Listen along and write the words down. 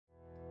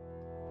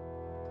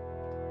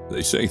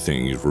They say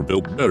things were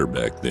built better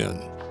back then,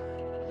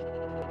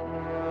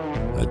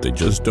 that they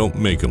just don't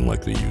make them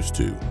like they used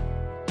to.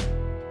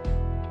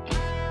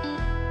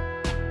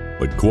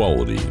 But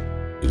quality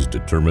is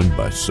determined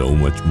by so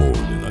much more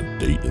than a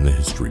date in the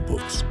history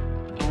books.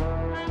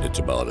 It's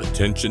about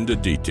attention to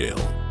detail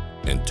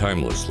and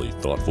timelessly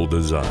thoughtful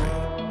design.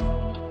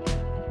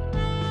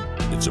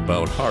 It's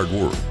about hard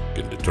work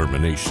and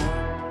determination.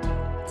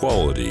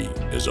 Quality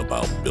is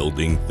about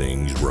building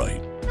things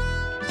right.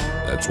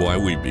 That's why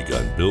we've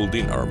begun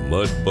building our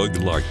Mudbug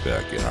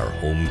lockback in our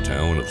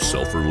hometown of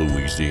Sulphur,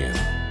 Louisiana.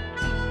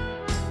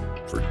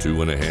 For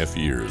 2.5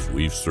 years,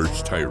 we've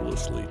searched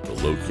tirelessly to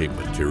locate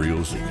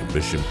materials and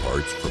commission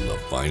parts from the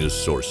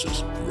finest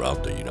sources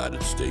throughout the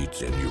United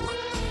States and Europe.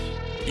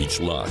 Each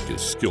lock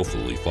is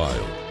skillfully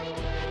filed.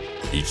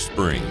 Each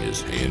spring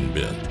is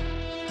hand-bent.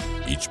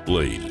 Each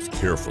blade is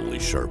carefully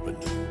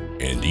sharpened.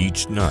 And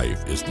each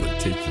knife is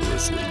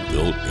meticulously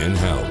built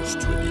in-house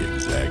to the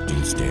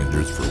exacting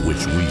standards for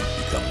which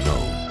we've become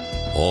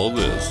known. All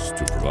this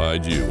to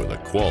provide you with a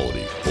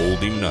quality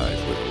folding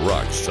knife with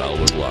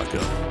rock-solid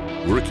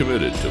lockup. We're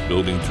committed to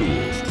building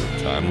tools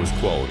with timeless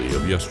quality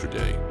of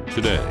yesterday,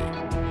 today.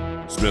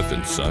 Smith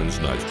 & Sons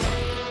Knife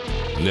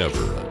Company.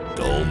 Never a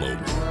dull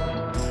moment.